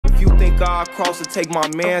star-cross to take my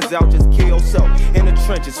mans out, just kill yourself. In the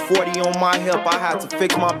trenches, 40 on my hip, I had to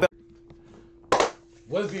fix my belt.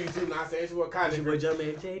 What's good, YouTube? Not saying what kind of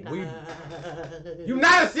OMG. You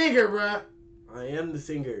not a singer, bruh. I am the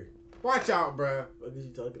singer. Watch out, bruh. What are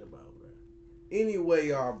you talking about, bruh? Anyway,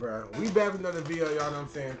 y'all, bruh. We back with another video, y'all know what I'm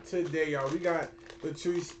saying? Today, y'all, we got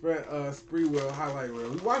Latrell Sprewell highlight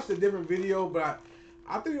reel. We watched a different video, but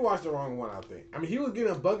I think we watched the wrong one, I think. I mean, he was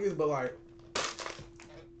getting buckets, but like...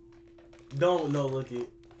 Don't no look it.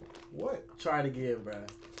 What? Try it again, bruh.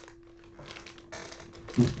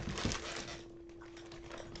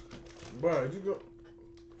 Bro, did you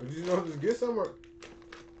know just get some or...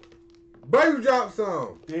 Bro, you dropped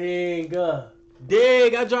some. Dang,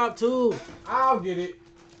 dang, I dropped two. I'll get it.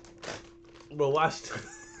 Bro, watch.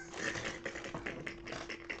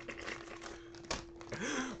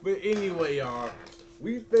 But anyway, y'all,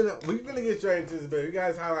 we finna get straight into this video. You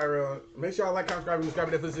guys highlight reel. Make sure y'all like, comment,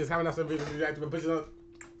 subscribe, and subscribe. Comment on some videos, react to push it up.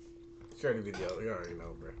 Share the video. You already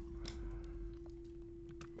know, bro.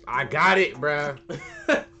 I got it, bro.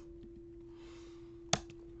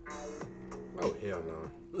 Oh, hell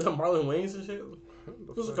no. Is that Marlon Wayans and shit?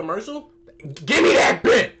 This was a commercial? Give me that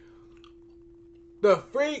bit! The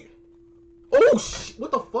freak? Oh,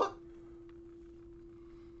 what the fuck?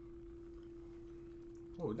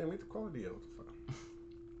 Oh, damn, get the quality up.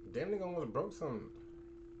 Damn, nigga almost broke something.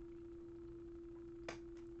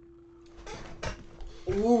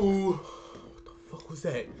 Ooh. What the fuck was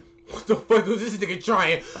that? What the fuck was this nigga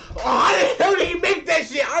trying? Oh, how the hell did he make that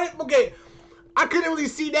shit? Okay. I couldn't really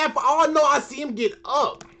see that, but all I know, I see him get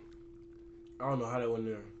up. I don't know how that went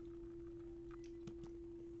there.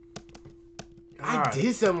 I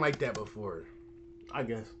did something like that before. I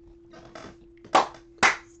guess.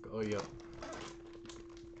 Oh, yeah.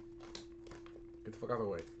 Get the fuck out of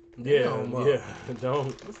the way. Yeah, yeah.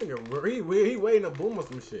 Don't. This nigga, he waiting to boom or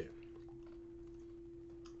some shit.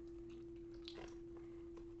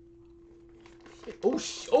 Oh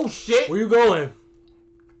shit. Where you going?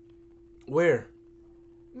 Where?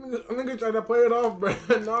 Nigga trying to play it off, bro.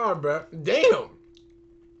 Nah, bro. Damn.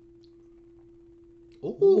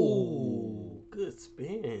 Ooh. Good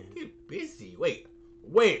spin. Get busy. Wait.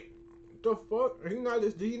 The fuck? Did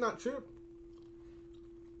he not trip?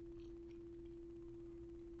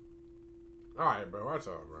 Alright, bro. Watch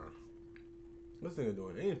out, bro. This nigga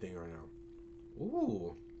doing anything right now.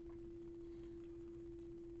 Ooh.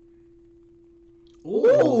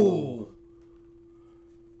 Ooh.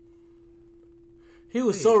 He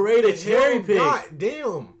was so ready to cherry pick. God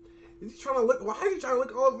damn. Is he trying to look? Why are you trying to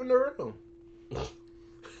look all up in the rim?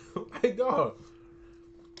 My God.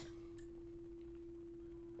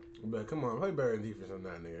 But come on, play better defense on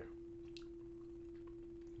that nigga.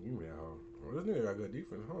 You man, oh, this nigga got good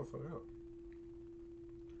defense. Hold the fuck out.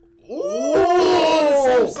 Ooh,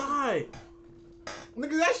 same side.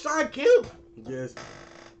 Nigga, that's Sean Kemp. Yes.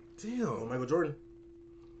 Damn. Oh, Michael Jordan.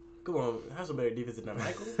 Come on, have some better defense than that,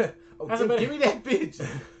 Michael. Give me that bitch.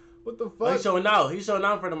 What the fuck? Oh, he's showing out. He's showing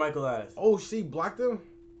out for the Michael ass. Oh, she blocked him?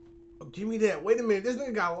 Oh, give me that. Wait a minute. This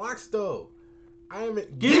nigga got locks, though.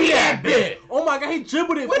 Give me that bitch. Oh, my God. He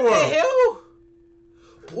dribbled it for him. What the hell?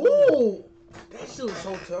 Ooh. That shit was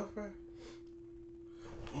so tough, man.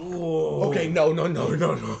 Ooh. Okay, no.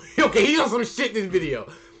 Okay, he on some shit this video.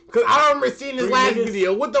 Because I don't remember seeing this last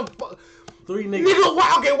video. What the fuck? 3 niggas.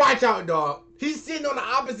 Nigga, okay, watch out, dog. He's sitting on the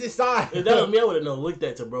opposite side. If that was me, I would have looked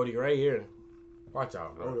at to Brody right here. Watch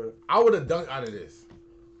out, bro. Okay. I would have dunked out of this.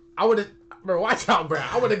 Bro, watch out, bro.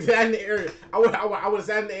 I would have sat in the area. I would have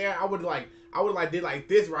sat in the air. I would did like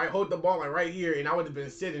this, right? Hold the ball like right here, and I would have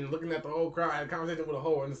been sitting, looking at the whole crowd, had a conversation with a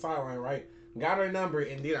hole in the sideline, right? Got her number,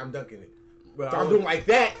 and then I'm dunking it. Bro, So I'm doing like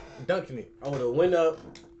that, dunking it. I would have went up,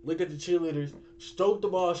 looked at the cheerleaders, stroked the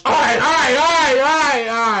ball. All right,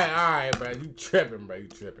 bro. You tripping, bro. You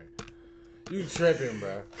tripping,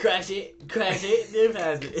 bro. Crash it, then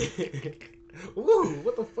pass it. Ooh,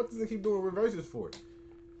 what the fuck does he keep doing reverses for?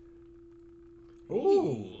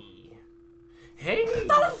 Ooh. Hey. What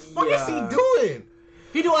the fuck is he doing?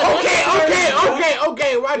 He doing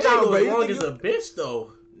Okay. Watch out, bro. Long as a bitch,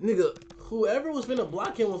 though. Nigga. Whoever was finna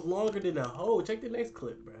block him was longer than a hoe. Check the next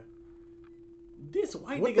clip, bro. This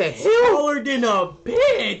white What nigga the is hell? taller than a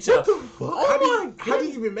bitch. What the fuck? Oh my God. How do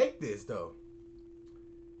you even make this, though?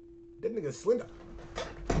 That nigga slender.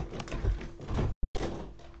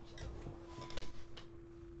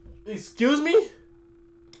 Excuse me?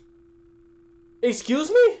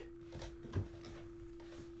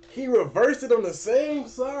 He reversed it on the same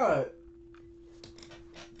side.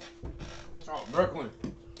 Oh, Brooklyn.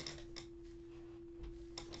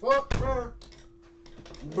 Fuck, bro.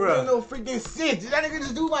 Bruh. Ain't no freaking sense. Did that nigga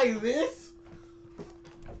just do like this?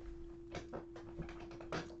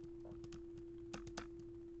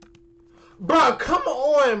 Bro, come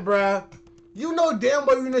on, bro. You know damn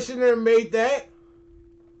well you shouldn't have made that.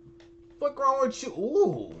 Fuck wrong with you?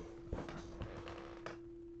 Ooh.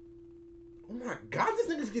 Oh my God, this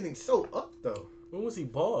nigga's getting so up though. When was he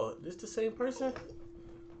bald? This the same person?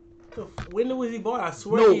 When was he bald? I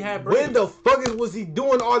swear he had braids. When the fuck was he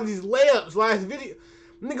doing all these layups last video?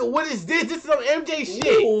 Nigga, what is this? This is some MJ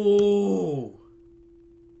shit. Ooh.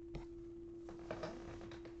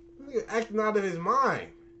 Nigga acting out of his mind.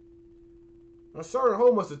 I'm sorry,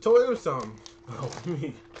 Ho must have told him something. Oh,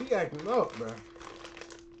 me. He acting up, bro.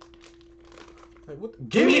 Like, what?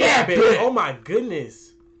 Give me that bitch. Oh my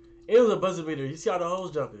goodness. It was a buzzer beater. You see how the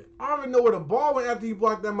hoes jumping? I don't even know where the ball went after you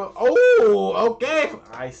blocked that up. Oh, okay.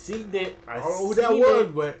 I seen it. I don't know who that was,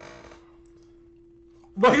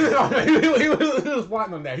 but he was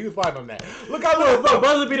fighting on that. He was fighting on that. Look how look,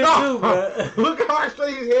 buzzer beater too, bro. Look how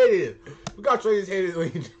straight his head is. Look how straight his head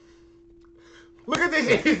is. Look at this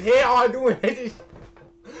shit. His head all doing it.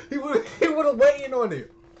 He would have waiting on it.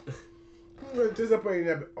 He was anticipating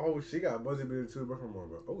that. Oh, she got a buzzer beater too, bro. Come on,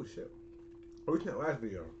 bro. Oh shit. Oh, we seen that last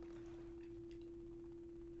video.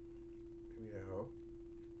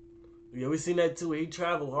 Yeah, we seen that too. He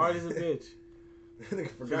traveled hard as a bitch.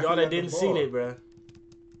 For y'all y'all that didn't seen it, bro.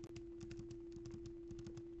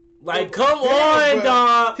 Like, come on, bro.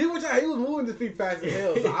 dog. He was moving his feet fast as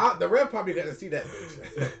hell. So the ref probably got to see that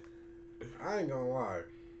bitch. I ain't gonna lie.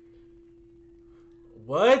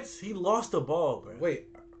 What? He lost the ball, bro. Wait,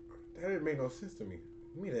 that didn't make no sense to me.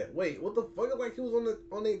 Give me that. Wait, what the fuck? It's like he was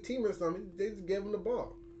on their team or something. They just gave him the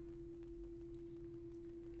ball.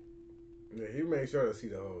 Yeah, he made sure to see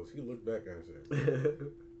the hoes. He looked back and said,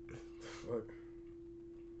 fuck.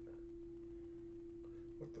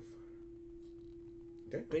 What the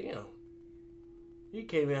fuck? Damn. He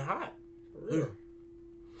came in hot. For real.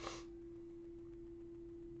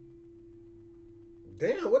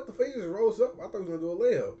 Damn, what the fuck? He just rose up. I thought he was going to do a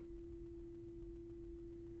layup.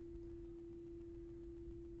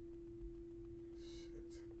 Shit.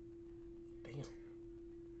 Damn.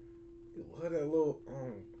 You love that little,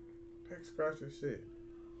 back scratcher shit.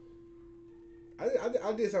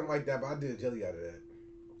 I did something like that, but I did a jelly out of that.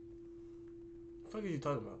 What the fuck are you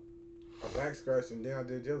talking about? A back scratch and then I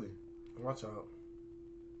did jelly. Watch out.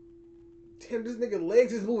 Damn, this nigga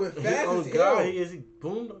legs is moving fast oh as hell. God, is he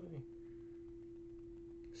boomed on me?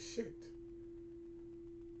 Shit.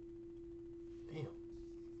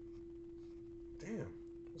 Damn.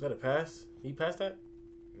 Was that a pass? He passed that?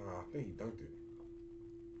 Nah, I think he dunked it.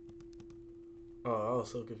 Oh, I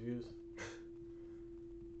was so confused.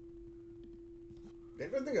 This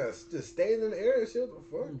nigga just stayed in the air and shit. What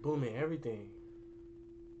the fuck? Booming everything.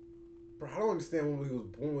 Bro, I don't understand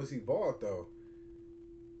when was he bald though.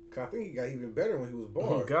 Cause I think he got even better when he was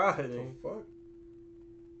bald. Oh God, what the fuck?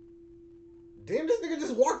 Damn, this nigga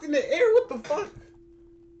just walked in the air. What the fuck?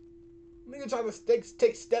 Nigga trying to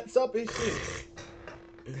take steps up and shit.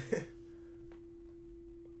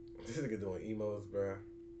 This nigga doing emos, bro.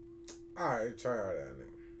 Alright, try out that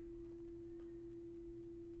nigga.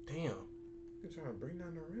 Damn. You trying to bring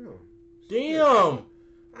down the rim. Damn. Shit.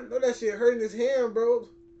 I know that shit hurting his hand, bro.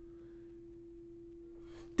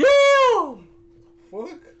 Damn.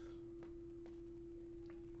 Fuck.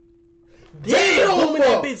 Damn. Booming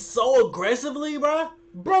that bitch so aggressively, bro.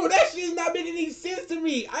 Bro, that shit's not making any sense to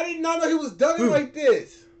me. I did not know he was dunking like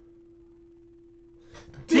this.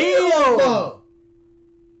 Damn.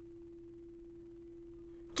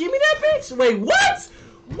 Give me that bitch. Wait, what?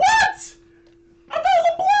 What? I thought it was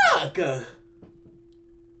a block.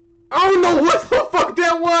 I don't know what the fuck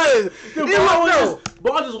that was. The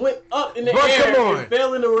ball just went up in the air and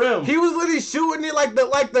fell in the rim. He was literally shooting it like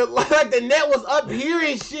the net was up here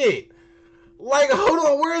and shit. Like, hold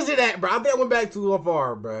on, where is it at, bro? I think I went back too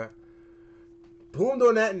far, bro. Boomed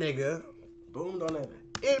on that nigga. Boomed on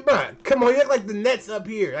that. Bro, come on, you act like the net's up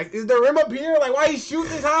here. Like, is the rim up here? Like, why he shoot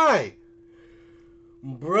this high?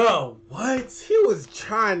 Bro, what? He was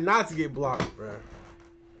trying not to get blocked, bro.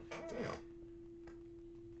 Damn.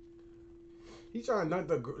 He trying to dunk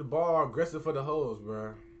the ball aggressive for the hoes,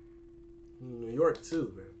 bro. New York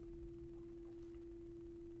too, man.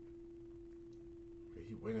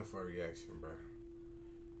 He waiting for a reaction, bro.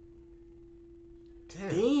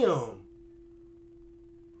 Damn. Oh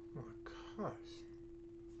my gosh.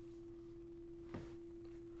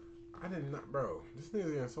 I did not, bro. This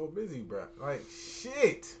nigga's getting so busy, bro. Like,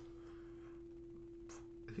 shit.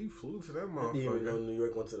 He flew to that motherfucker. I didn't even know New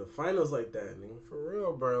York went to the finals like that, nigga. For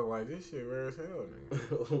real, bro. Like, this shit rare as hell,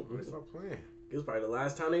 nigga. Stop playing. It was probably the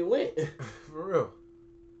last time they went. For real.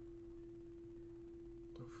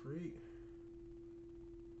 The freak.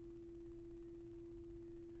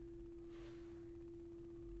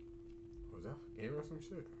 Was that a game or some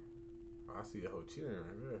shit? Oh, I see the whole cheating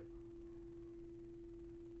right there.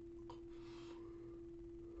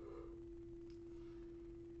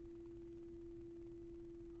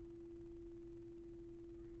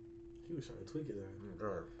 He was trying to tweak his ass.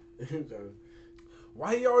 God.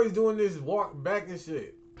 Why he always doing this walk back and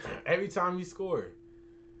shit? Every time he scored.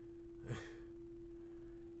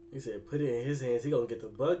 He said, put it in his hands. He gonna get the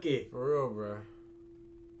bucket. For real, bro.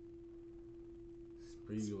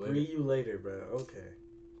 Spree you later, bro. Okay.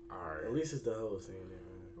 Alright. At least it's the whole saying that,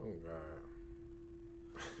 man. Oh, God.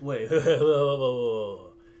 Wait.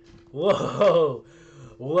 Whoa.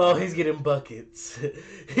 Whoa, he's getting buckets.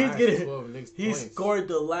 He scored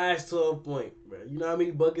the last 12 points, bro. You know how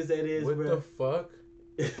many buckets that is, what bro? What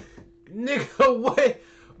the fuck? Nigga, what?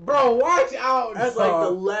 Bro, watch out. That's like the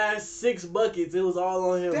last 6 buckets. It was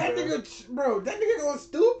all on him, that nigga going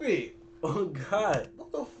stupid. Oh, God.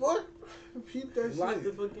 What the fuck? Peep that Lock shit.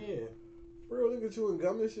 the fuck in. For real, nigga chewing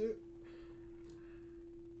gum and shit.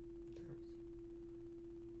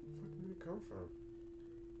 Where did it come from?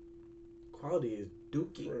 Quality is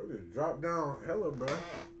dookie. Bro, just drop down hella, bro.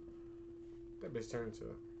 That bitch turned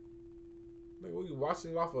to. Nigga, what you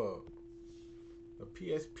watching off a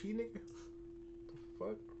PSP, nigga? The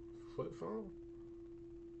fuck? Flip phone?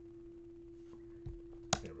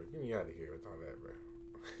 Yeah, bro, get me out of here with all that, bro.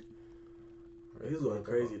 He's going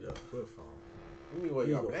crazy, though. Flip phone. Anyway,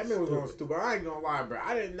 y'all, that man was going stupid. I ain't gonna lie, bro.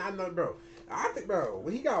 I did not know, bro. I think, bro,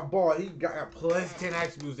 when he got ball, he got plus 10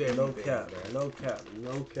 attributes there. No cap, bro. No cap.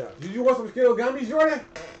 No cap. Did you want some Skittle gummies, Jordan?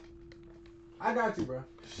 I got you, bro.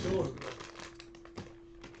 Sure.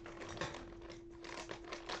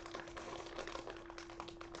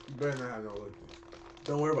 You better not have no look.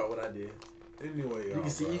 Don't worry about what I did. Anyway, y'all, You can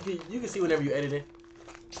see. bro. You can see whenever you edit it.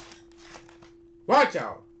 Watch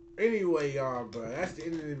out. Anyway, y'all, bro, that's the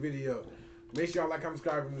end of the video. Make sure y'all like, comment,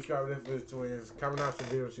 subscribe if it's twins. Comment out some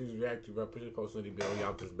videos you react to, bro. Put your post on the bill.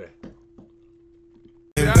 Y'all just bet.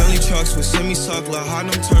 Belly trucks with semi-suck, La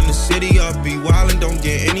Harlem turn the city up. Be wildin', don't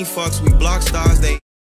get any fucks. We block stars, they